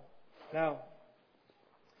all. Now,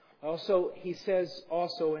 also, he says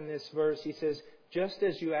also in this verse, he says, just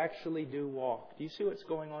as you actually do walk. Do you see what's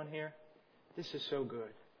going on here? This is so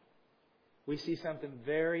good. We see something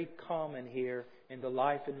very common here in the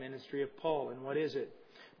life and ministry of Paul. And what is it?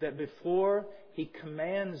 That before he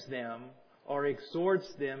commands them or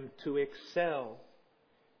exhorts them to excel,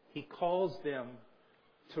 he calls them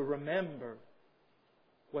to remember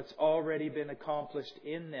what's already been accomplished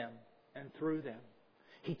in them and through them.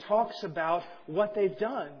 He talks about what they've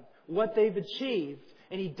done, what they've achieved.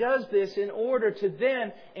 And he does this in order to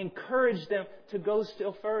then encourage them to go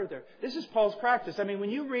still further. This is Paul's practice. I mean, when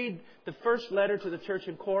you read the first letter to the church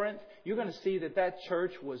in Corinth, you're going to see that that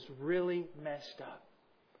church was really messed up.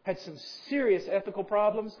 Had some serious ethical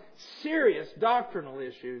problems, serious doctrinal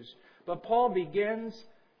issues. But Paul begins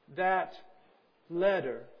that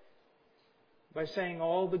letter by saying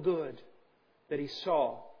all the good that he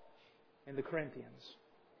saw in the Corinthians.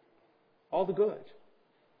 All the good.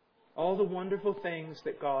 All the wonderful things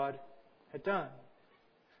that God had done.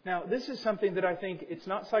 Now, this is something that I think, it's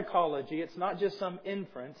not psychology, it's not just some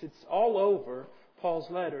inference, it's all over Paul's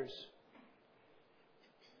letters.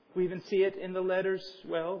 We even see it in the letters,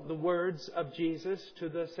 well, the words of Jesus to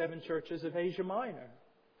the 7 churches of Asia Minor.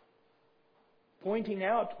 Pointing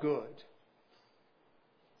out good.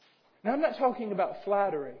 Now, I'm not talking about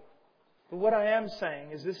flattery. But what I am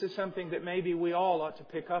saying is this is something that maybe we all ought to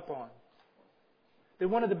pick up on. That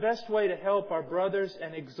one of the best way to help our brothers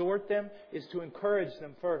and exhort them is to encourage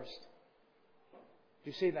them first. Do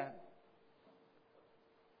you see that?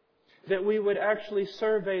 That we would actually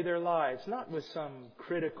survey their lives, not with some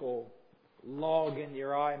critical,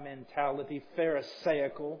 log-in-your-eye mentality,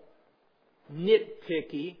 pharisaical,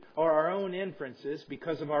 nitpicky, or our own inferences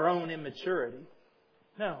because of our own immaturity.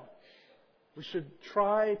 No. We should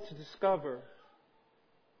try to discover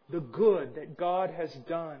the good that God has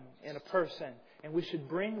done in a person. And we should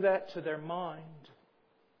bring that to their mind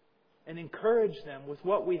and encourage them with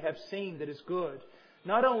what we have seen that is good.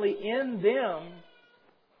 Not only in them,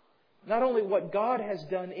 not only what God has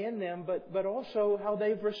done in them, but also how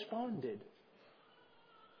they've responded.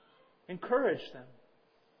 Encourage them.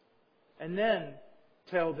 And then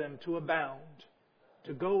tell them to abound,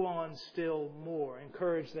 to go on still more.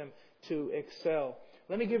 Encourage them to excel.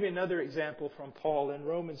 Let me give you another example from Paul in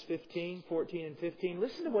Romans 15, 14 and 15.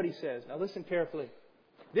 Listen to what he says. Now listen carefully.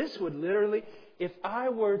 This would literally, if I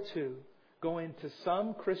were to go into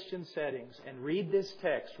some Christian settings and read this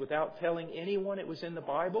text without telling anyone it was in the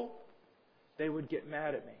Bible, they would get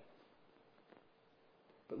mad at me.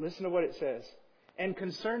 But listen to what it says. And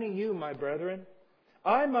concerning you, my brethren,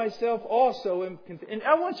 I myself also am... And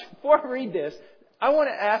I want you, before I read this, I want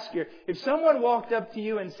to ask you, if someone walked up to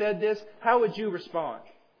you and said this, how would you respond?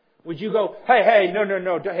 Would you go, hey,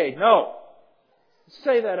 no.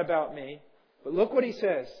 Say that about me. But look what he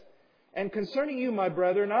says. And concerning you, my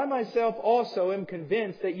brethren, I myself also am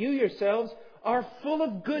convinced that you yourselves are full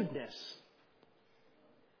of goodness.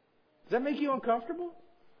 Does that make you uncomfortable?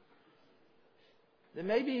 Then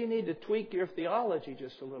maybe you need to tweak your theology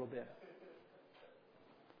just a little bit.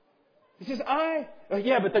 He says,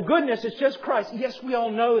 but the goodness is just Christ. Yes, we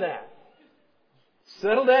all know that.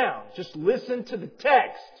 Settle down. Just listen to the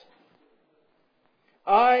text.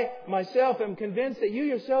 I myself am convinced that you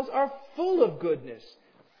yourselves are full of goodness,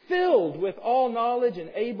 filled with all knowledge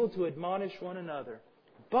and able to admonish one another.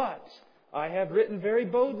 But I have written very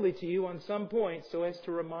boldly to you on some points so as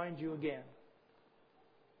to remind you again.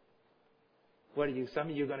 What are you,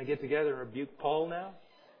 some of you going to get together and rebuke Paul now?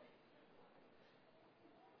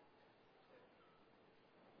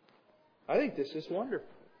 I think this is wonderful.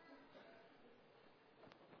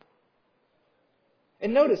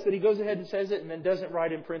 And notice that he goes ahead and says it and then doesn't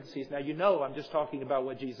write in parentheses. Now you know I'm just talking about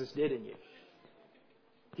what Jesus did in you.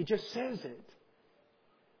 He just says it.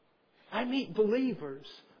 I meet believers,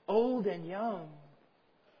 old and young.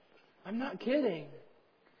 I'm not kidding.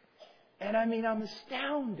 And I mean, I'm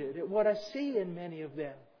astounded at what I see in many of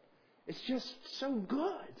them. It's just so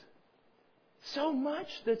good. So much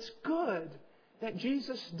that's good that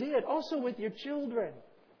Jesus did. Also with your children.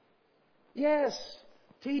 Yes,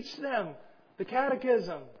 teach them the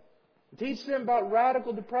catechism. Teach them about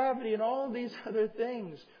radical depravity and all these other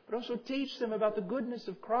things. But also teach them about the goodness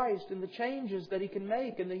of Christ and the changes that He can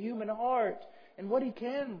make in the human heart and what He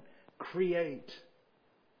can create.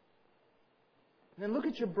 And then look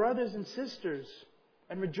at your brothers and sisters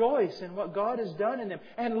and rejoice in what God has done in them.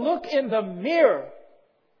 And look in the mirror.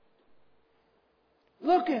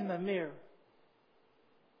 Look in the mirror.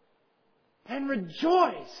 And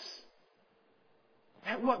rejoice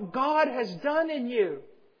at what God has done in you.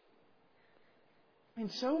 I mean,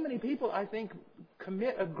 so many people, I think,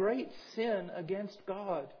 commit a great sin against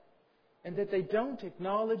God. And that they don't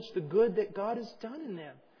acknowledge the good that God has done in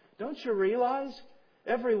them. Don't you realize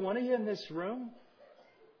every one of you in this room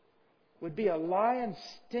would be a lying,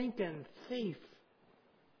 stinking thief,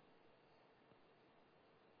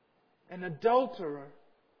 an adulterer,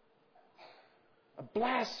 a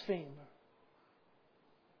blasphemer.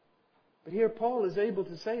 But here Paul is able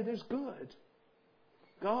to say there's good.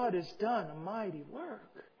 God has done a mighty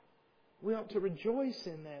work. We ought to rejoice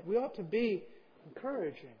in that. We ought to be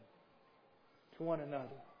encouraging to one another.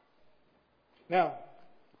 Now,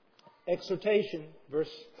 exhortation, verse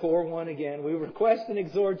 4:1 again. We request and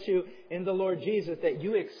exhort you in the Lord Jesus that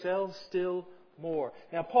you excel still more.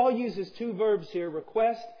 Now, Paul uses two verbs here,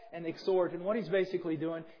 request and exhort. And what he's basically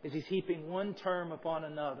doing is he's heaping one term upon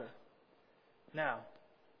another. Now,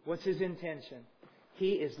 what's his intention?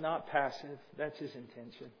 He is not passive. That's his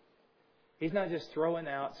intention. He's not just throwing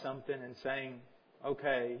out something and saying,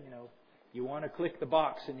 okay, you want to click the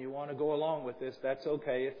box and you want to go along with this, that's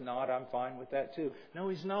okay. If not, I'm fine with that too. No,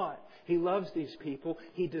 he's not. He loves these people.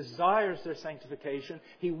 He desires their sanctification.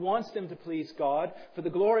 He wants them to please God for the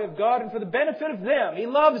glory of God and for the benefit of them. He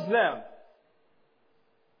loves them.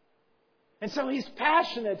 And so he's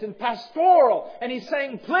passionate and pastoral, and he's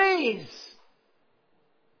saying, please,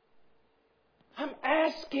 I'm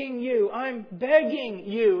asking you, I'm begging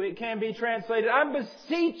you, it can be translated, I'm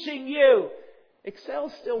beseeching you,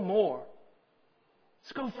 excel still more.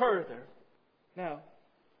 Let's go further. Now,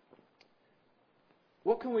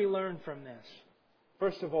 what can we learn from this?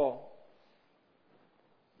 First of all,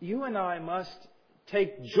 you and I must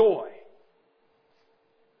take joy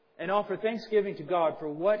and offer thanksgiving to God for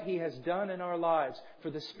what He has done in our lives,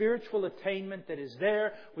 for the spiritual attainment that is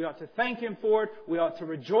there. We ought to thank Him for it. We ought to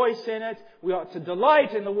rejoice in it. We ought to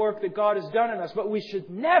delight in the work that God has done in us. But we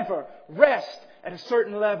should never rest at a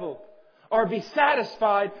certain level or be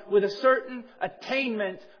satisfied with a certain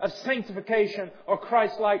attainment of sanctification or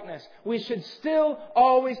Christ-likeness. We should still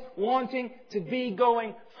always wanting to be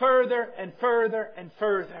going further and further and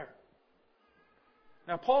further.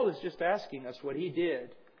 Now, Paul is just asking us what he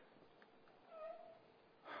did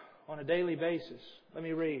on a daily basis. Let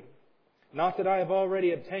me read. Not that I have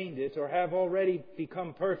already obtained it or have already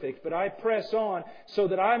become perfect, but I press on so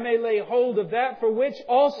that I may lay hold of that for which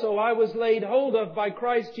also I was laid hold of by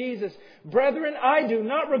Christ Jesus. Brethren, I do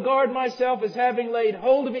not regard myself as having laid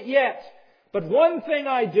hold of it yet, but one thing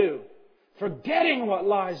I do, forgetting what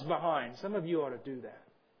lies behind. Some of you ought to do that.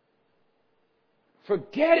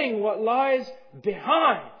 Forgetting what lies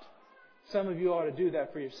behind. Some of you ought to do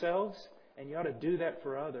that for yourselves, and you ought to do that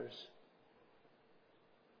for others.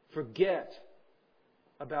 Forget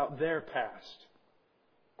about their past.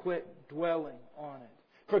 Quit dwelling on it.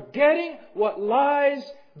 Forgetting what lies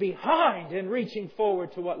behind and reaching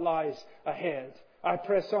forward to what lies ahead. I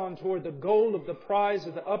press on toward the goal of the prize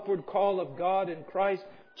of the upward call of God in Christ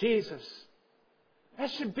Jesus.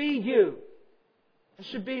 That should be you. That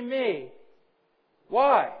should be me.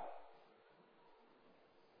 Why?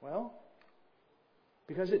 Well,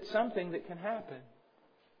 because it's something that can happen.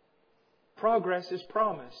 Progress is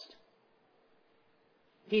promised.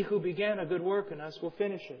 He who began a good work in us will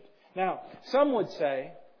finish it. Now, some would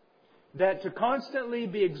say that to constantly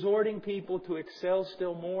be exhorting people to excel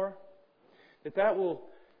still more, that will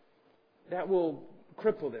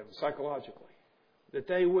cripple them psychologically. That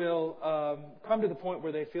they will come to the point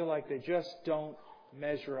where they feel like they just don't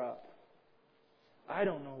measure up. I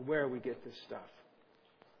don't know where we get this stuff.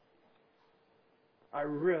 I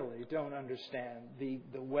really don't understand the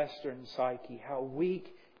Western psyche, how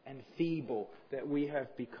weak and feeble that we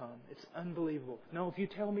have become. It's unbelievable. No, if you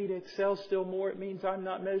tell me to excel still more, it means I'm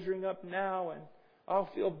not measuring up now and I'll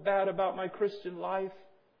feel bad about my Christian life.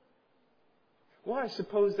 Well, I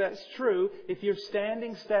suppose that's true. If your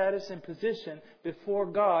standing status and position before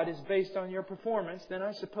God is based on your performance, then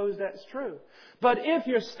I suppose that's true. But if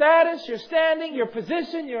your status, your standing, your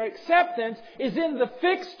position, your acceptance is in the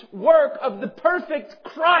fixed work of the perfect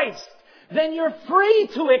Christ, then you're free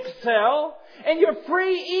to excel, and you're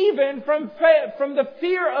free even from the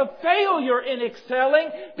fear of failure in excelling,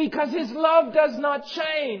 because His love does not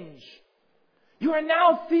change. You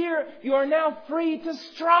are now free to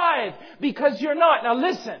strive because you're not. Now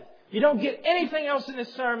listen, you don't get anything else in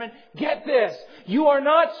this sermon. Get this. You are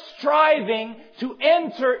not striving to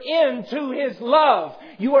enter into His love.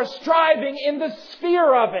 You are striving in the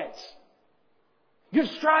sphere of it. You're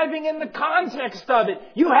striving in the context of it.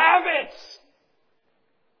 You have it.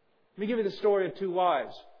 Let me give you the story of two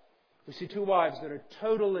wives. We see two wives that are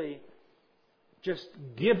totally just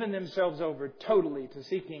given themselves over totally to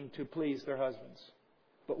seeking to please their husbands.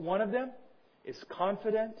 But one of them is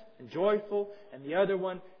confident and joyful, and the other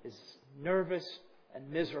one is nervous and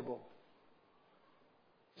miserable.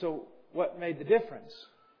 So what made the difference?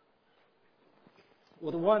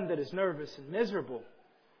 Well, the one that is nervous and miserable,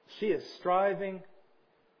 she is striving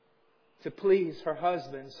to please her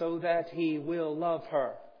husband so that he will love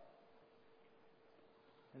her.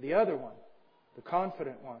 And the other one, the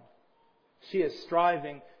confident one, she is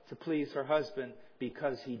striving to please her husband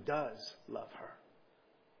because he does love her.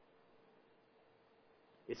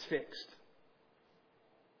 It's fixed.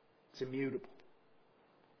 It's immutable.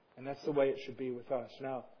 And that's the way it should be with us.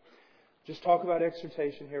 Now, just talk about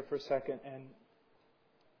exhortation here for a second. And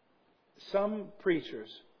some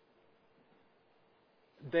preachers,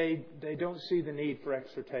 they don't see the need for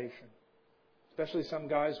exhortation. Especially some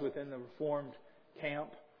guys within the Reformed camp.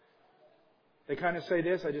 They kind of say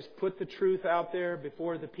this: I just put the truth out there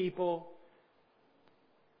before the people.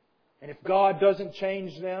 And if God doesn't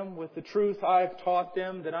change them with the truth I've taught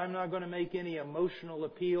them, then I'm not going to make any emotional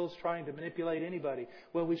appeals trying to manipulate anybody.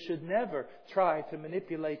 Well, we should never try to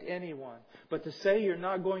manipulate anyone. But to say you're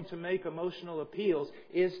not going to make emotional appeals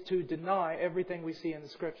is to deny everything we see in the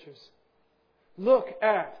Scriptures. Look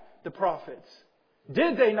at the prophets.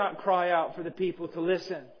 Did they not cry out for the people to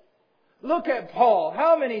listen? Look at Paul.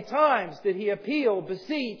 How many times did he appeal,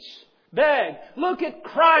 beseech, beg? Look at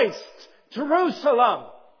Christ. Jerusalem.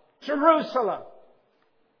 Jerusalem.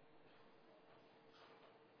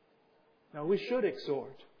 Now we should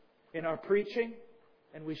exhort in our preaching,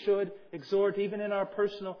 and we should exhort even in our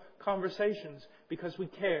personal conversations because we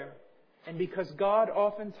care. And because God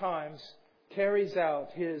oftentimes carries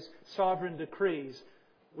out His sovereign decrees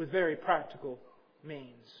with very practical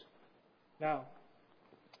means. Now,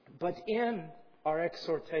 but in our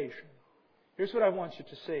exhortation, here's what I want you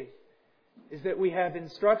to see, is that we have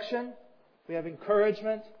instruction, we have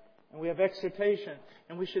encouragement, and we have exhortation.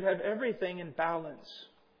 And we should have everything in balance.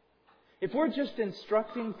 If we're just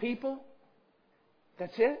instructing people,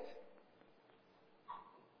 that's it?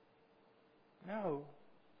 No.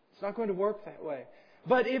 It's not going to work that way.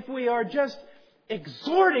 But if we are just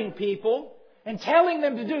exhorting people and telling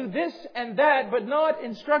them to do this and that, but not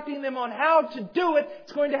instructing them on how to do it,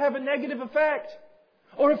 it's going to have a negative effect.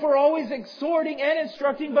 Or if we're always exhorting and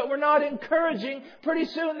instructing, but we're not encouraging, pretty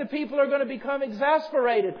soon the people are going to become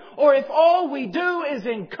exasperated. Or if all we do is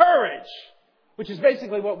encourage, which is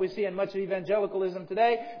basically what we see in much of evangelicalism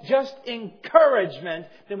today, just encouragement,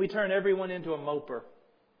 then we turn everyone into a moper.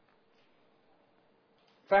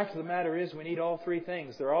 The fact of the matter is we need all three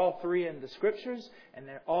things. They're all three in the Scriptures, and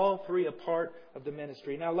they're all three a part of the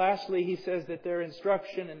ministry. Now lastly, he says that their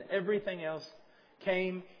instruction and everything else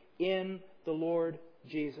came in the Lord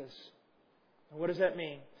Jesus. And what does that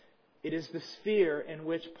mean? It is the sphere in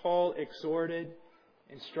which Paul exhorted,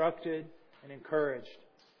 instructed, and encouraged.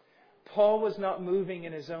 Paul was not moving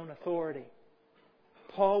in his own authority.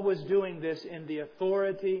 Paul was doing this in the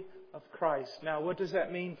authority of Christ. Now, what does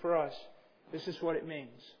that mean for us? This is what it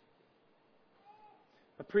means.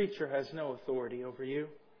 A preacher has no authority over you.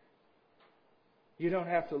 You don't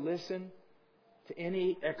have to listen to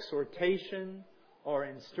any exhortation or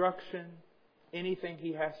instruction, anything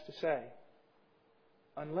he has to say,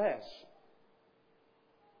 unless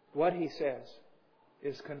what he says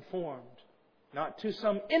is conformed, not to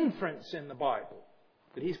some inference in the Bible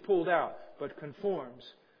that he's pulled out, but conforms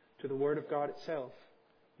to the Word of God itself.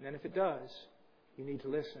 And then if it does, you need to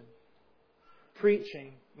listen.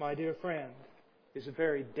 Preaching, my dear friend, is a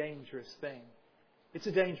very dangerous thing. It's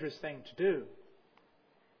a dangerous thing to do.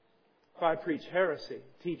 If I preach heresy,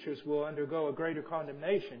 teachers will undergo a greater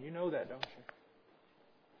condemnation. You know that, don't you?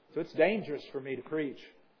 So it's dangerous for me to preach.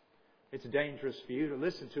 It's dangerous for you to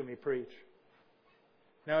listen to me preach.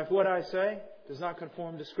 Now, if what I say does not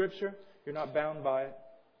conform to Scripture, you're not bound by it.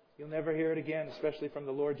 You'll never hear it again, especially from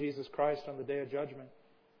the Lord Jesus Christ on the day of judgment.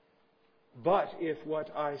 But if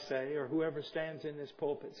what I say, or whoever stands in this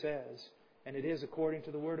pulpit says, and it is according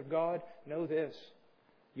to the Word of God, know this: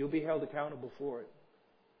 you'll be held accountable for it.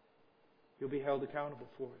 You'll be held accountable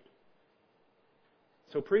for it.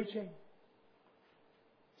 So preaching,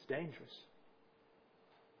 it's dangerous.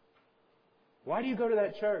 Why do you go to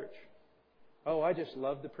that church? Oh, I just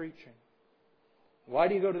love the preaching. Why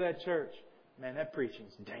do you go to that church? Man, that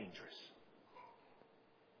preaching's dangerous.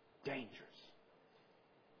 Dangerous.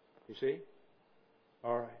 You see?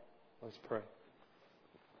 All right, let's pray.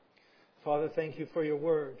 Father, thank you for your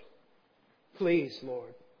word. Please,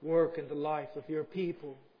 Lord, work in the life of your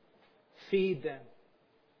people. Feed them.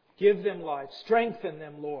 Give them life. Strengthen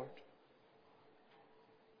them, Lord.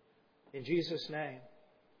 In Jesus' name,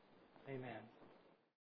 amen.